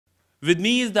With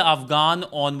me is the Afghan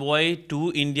envoy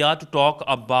to India to talk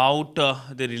about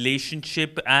the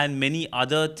relationship and many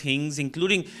other things,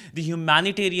 including the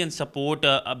humanitarian support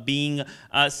being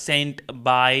sent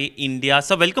by India.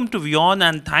 So, welcome to WION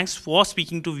and thanks for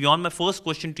speaking to WION. My first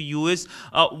question to you is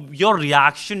your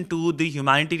reaction to the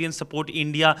humanitarian support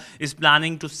India is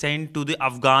planning to send to the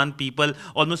Afghan people,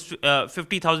 almost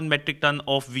 50,000 metric ton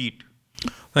of wheat.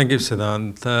 Thank you,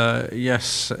 Sidhant.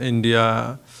 Yes,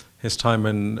 India, his time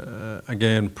and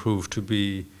again proved to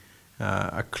be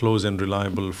a close and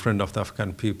reliable friend of the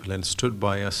Afghan people and stood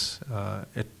by us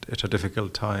at a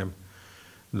difficult time.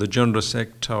 The generous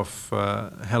act of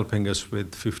helping us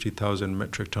with 50,000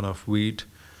 metric ton of wheat,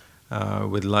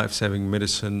 with life-saving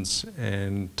medicines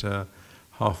and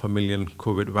 500,000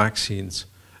 COVID vaccines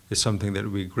is something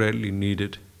that we greatly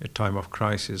needed at time of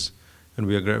crisis. And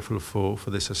we are grateful for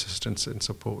this assistance and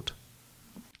support.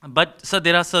 But sir,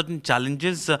 there are certain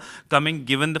challenges coming,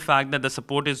 given the fact that the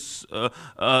support is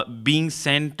being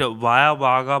sent via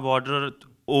Wagah border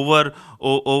over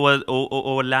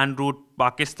land route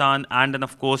Pakistan and then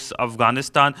of course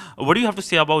Afghanistan. What do you have to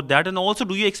say about that? And also,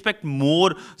 do you expect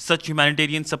more such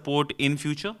humanitarian support in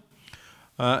future?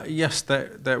 Yes,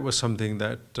 that was something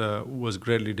that was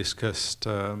greatly discussed.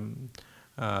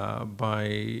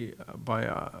 By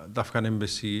the Afghan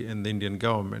embassy and the Indian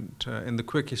government. And the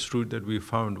quickest route that we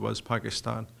found was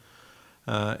Pakistan.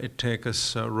 It took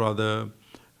us rather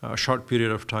a short period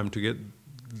of time to get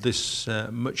this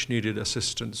much needed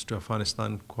assistance to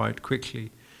Afghanistan quite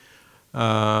quickly.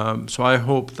 So I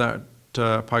hope that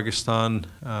Pakistan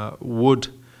would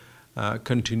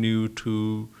continue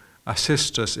to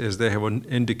assist us, as they have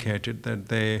indicated that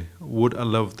they would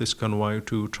allow this convoy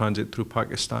to transit through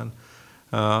Pakistan.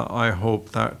 I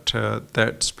hope that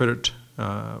that spirit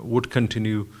would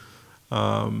continue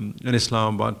in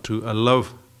Islamabad to allow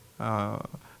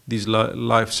these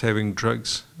life-saving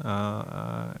drugs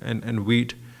and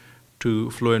wheat to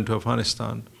flow into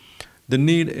Afghanistan. The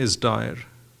need is dire.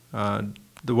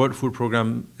 The World Food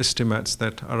Programme estimates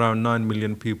that around 9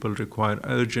 million people require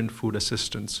urgent food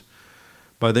assistance.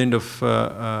 By the end of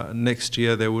next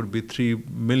year, there would be 3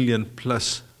 million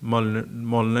plus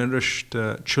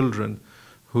malnourished children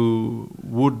who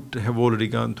would have already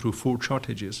gone through food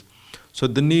shortages. So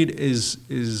the need is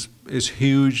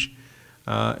huge,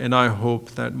 and I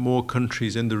hope that more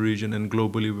countries in the region and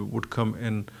globally would come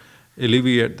and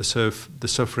alleviate the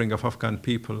suffering of Afghan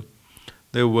people.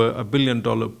 There were $1 billion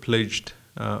pledged,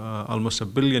 almost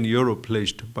 €1 billion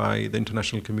pledged by the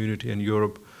international community and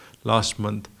Europe last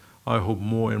month. I hope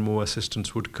more and more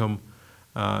assistance would come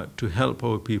to help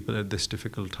our people at this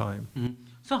difficult time. Mm-hmm.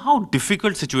 So how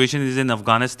difficult situation is in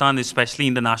Afghanistan, especially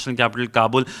in the national capital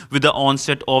Kabul, with the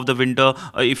onset of the winter?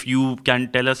 If you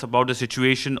can tell us about the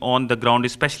situation on the ground,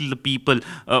 especially the people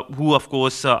who, of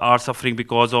course, are suffering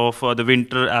because of the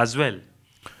winter as well.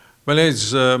 Well,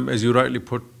 as you rightly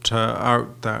put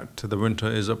out, that the winter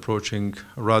is approaching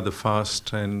rather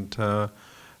fast, and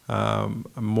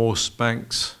most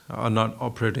banks are not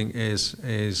operating as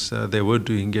they were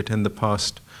doing it in the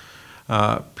past.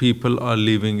 People are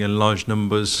leaving in large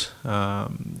numbers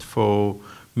for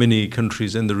many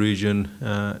countries in the region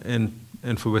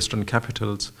and for Western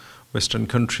capitals, Western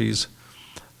countries.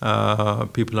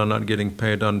 People are not getting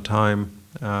paid on time.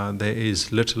 There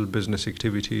is little business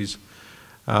activities.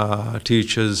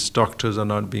 Teachers, doctors are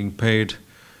not being paid.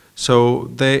 So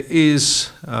there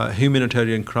is a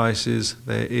humanitarian crisis.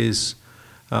 There is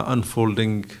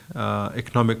unfolding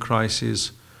economic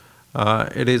crisis.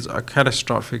 It is a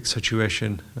catastrophic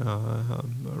situation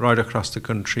right across the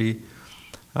country.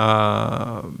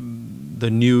 The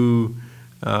new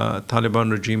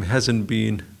Taliban regime hasn't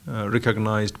been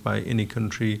recognized by any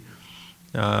country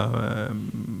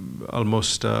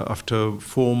almost after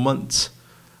 4 months.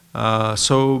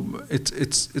 So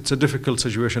it's a difficult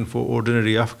situation for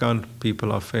ordinary Afghan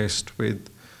people are faced with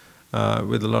a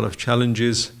lot of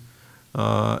challenges,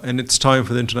 and it's time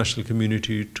for the international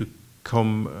community to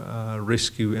come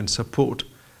rescue and support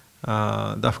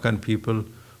the Afghan people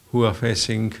who are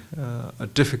facing a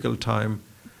difficult time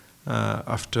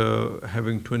after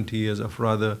having 20 years of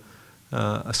rather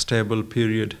a stable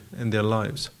period in their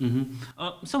lives.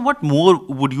 Mm-hmm. So what more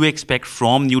would you expect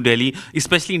from New Delhi,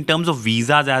 especially in terms of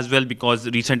visas as well? Because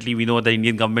recently we know the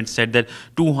Indian government said that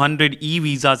 200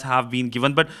 e-visas have been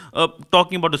given. But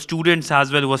talking about the students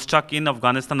as well who are stuck in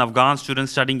Afghanistan, Afghan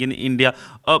students studying in India,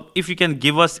 if you can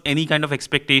give us any kind of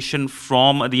expectation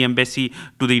from the embassy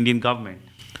to the Indian government.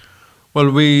 Well,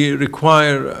 we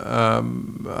require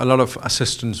a lot of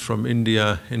assistance from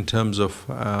India in terms of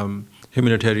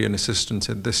humanitarian assistance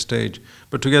at this stage.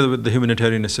 But together with the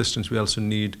humanitarian assistance, we also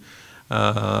need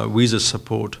visa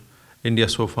support India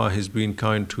so far has been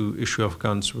kind to issue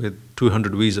Afghans with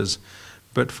 200 visas.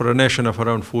 But for a nation of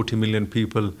around 40 million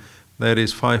people, there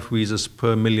is 5 visas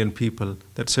per million people.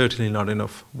 That's certainly not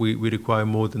enough. We require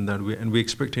more than that. And we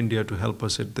expect India to help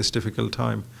us at this difficult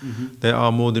time. There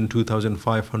are more than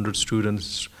 2,500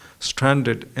 students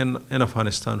stranded in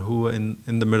Afghanistan who were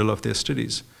in the middle of their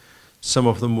studies. Some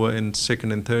of them were in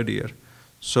second and third year.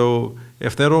 So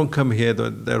if they don't come here,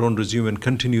 they don't resume and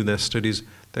continue their studies,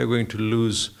 they're going to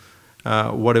lose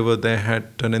whatever they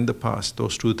had done in the past.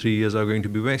 Those 2-3 years are going to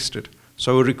be wasted.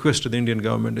 So our request to the Indian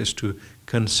government is to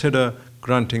consider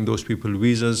granting those people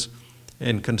visas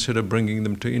and consider bringing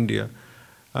them to India.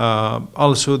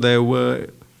 Also, there were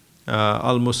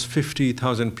almost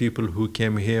 50,000 people who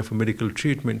came here for medical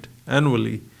treatment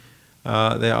annually.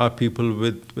 There are people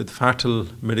with fatal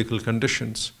medical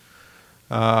conditions.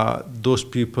 Those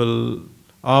people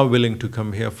are willing to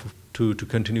come here to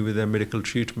continue with their medical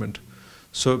treatment.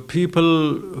 So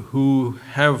people who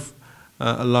have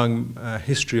a long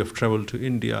history of travel to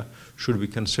India should be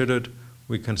considered.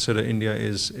 We consider India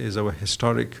is our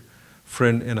historic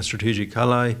friend and a strategic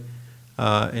ally.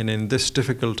 And in this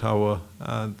difficult hour,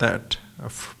 that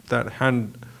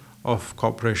hand of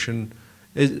cooperation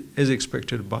is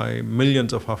expected by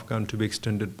millions of Afghans to be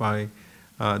extended by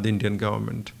the Indian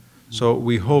government. So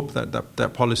we hope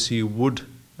that policy would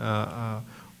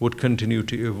continue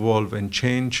to evolve and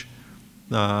change,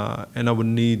 and our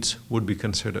needs would be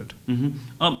considered.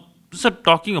 So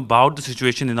talking about the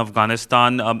situation in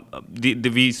Afghanistan,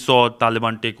 we saw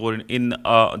Taliban take over in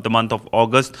the month of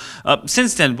August.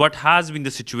 Since then, what has been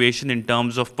the situation in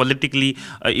terms of politically,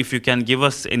 if you can give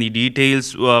us any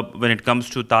details when it comes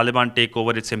to Taliban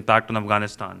takeover, its impact on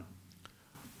Afghanistan?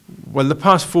 Well, the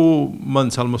past 4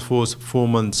 months, almost 4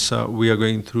 months, we are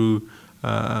going through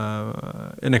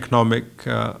an economic,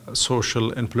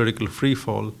 social and political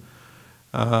freefall.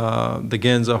 The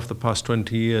gains of the past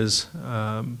 20 years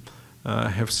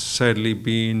have sadly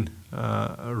been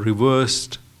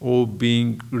reversed or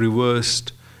being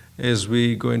reversed as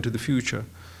we go into the future.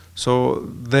 So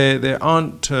there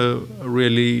aren't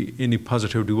really any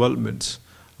positive developments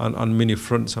on many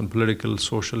fronts, on political,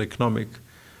 social, economic.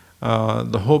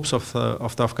 The hopes of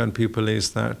the Afghan people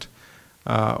is that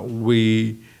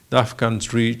the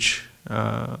Afghans reach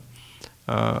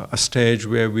a stage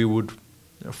where we would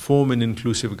form an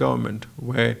inclusive government,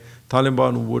 where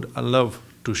Taliban would allow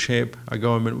to shape a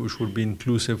government which would be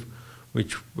inclusive,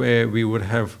 where we would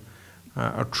have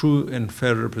a true and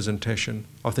fair representation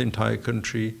of the entire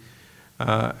country,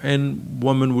 and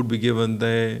women would be given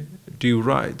their due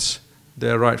rights,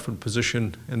 their rightful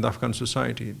position in the Afghan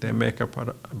society. They make up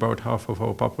about half of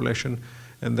our population,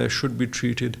 and they should be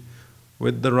treated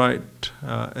with the right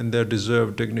and their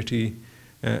deserved dignity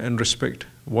and respect.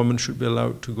 Women should be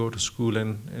allowed to go to school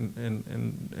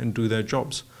and do their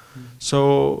jobs.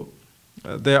 So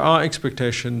there are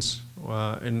expectations,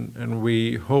 and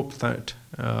we hope that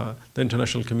the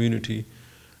international community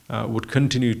would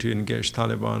continue to engage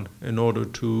Taliban in order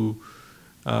to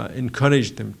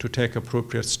encourage them to take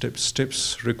appropriate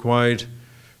steps required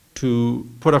to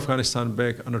put Afghanistan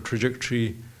back on a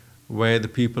trajectory where the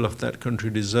people of that country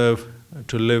deserve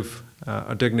to live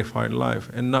a dignified life,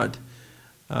 and not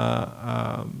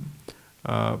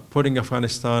putting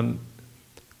Afghanistan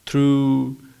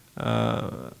through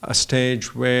a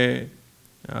stage where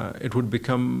it would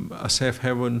become a safe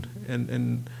haven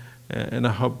and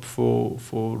a hub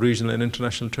for regional and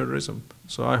international terrorism.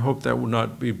 So I hope that would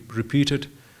not be repeated,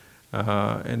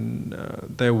 and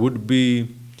there would be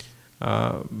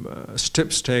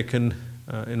steps taken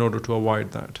in order to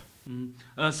avoid that.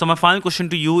 So my final question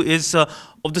to you is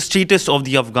of the status of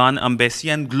the Afghan embassy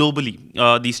and globally,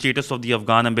 the status of the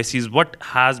Afghan embassies. What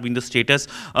has been the status?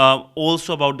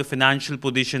 Also about the financial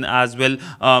position as well,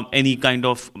 any kind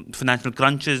of financial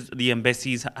crunches the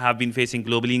embassies have been facing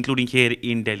globally, including here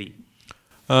in Delhi.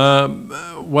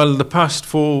 Well, the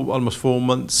past almost 4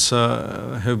 months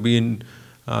have been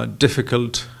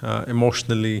difficult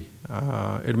emotionally,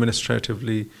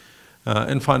 administratively,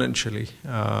 and financially.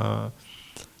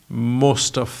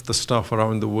 Most of the staff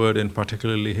around the world, and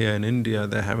particularly here in India,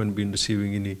 they haven't been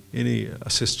receiving any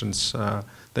assistance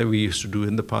that we used to do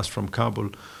in the past from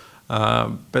Kabul.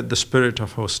 But the spirit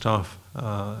of our staff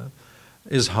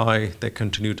is high. They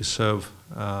continue to serve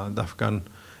the Afghan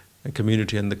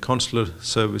community, and the consular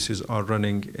services are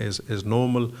running as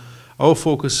normal. Our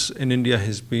focus in India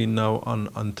has been now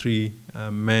on 3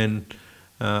 main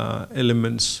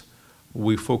elements.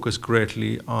 We focus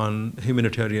greatly on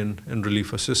humanitarian and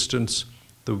relief assistance,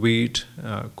 the wheat,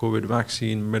 COVID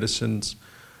vaccine, medicines,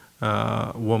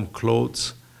 warm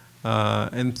clothes,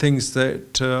 and things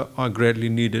that are greatly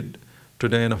needed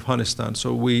today in Afghanistan.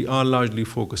 So we are largely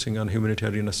focusing on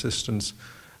humanitarian assistance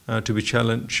to be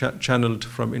channeled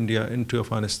from India into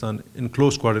Afghanistan in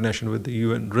close coordination with the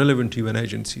UN, relevant UN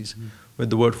agencies, with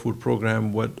the World Food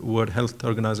Programme, World Health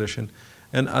Organization,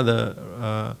 and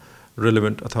other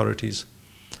relevant authorities.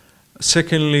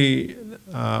 Secondly,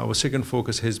 our second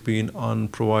focus has been on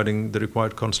providing the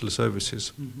required consular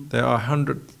services. There are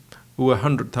over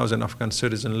 100,000 Afghan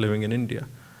citizens living in India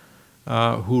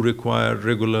who require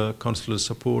regular consular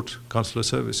support, consular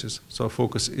services. So our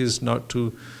focus is not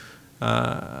to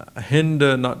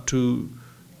hinder, not to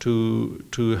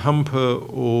hamper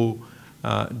or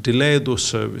delay those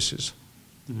services.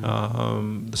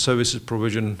 The services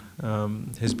provision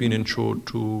has been ensured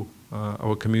to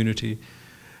our community.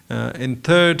 And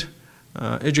third,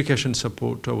 education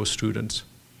support to our students.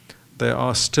 There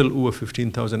are still over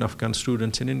 15,000 Afghan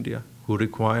students in India who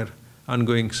require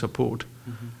ongoing support.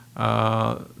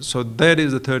 So that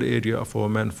is the third area of our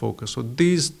main focus. So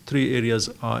these three areas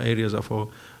are areas of our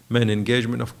main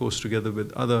engagement, of course, together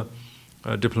with other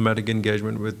diplomatic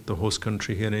engagement with the host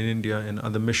country here in India and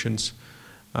other missions.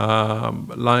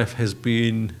 Life has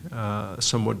been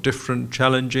somewhat different,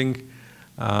 challenging,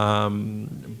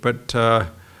 but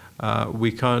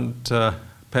we can't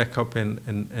pack up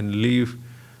and leave.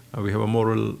 We have a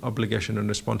moral obligation and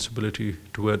responsibility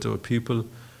towards our people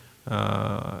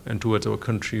and towards our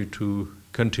country to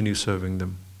continue serving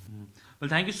them. Well,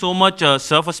 thank you so much,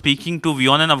 sir, for speaking to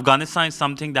WION. And Afghanistan is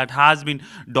something that has been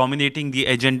dominating the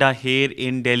agenda here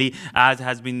in Delhi, as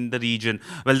has been the region.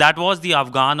 Well, that was the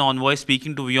Afghan envoy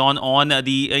speaking to WION on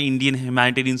the Indian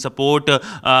humanitarian support,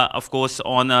 of course,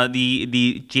 on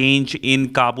the change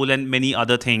in Kabul and many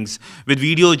other things. With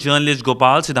video journalist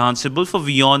Gopal, Sidhant Sibal for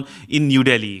WION in New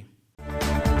Delhi.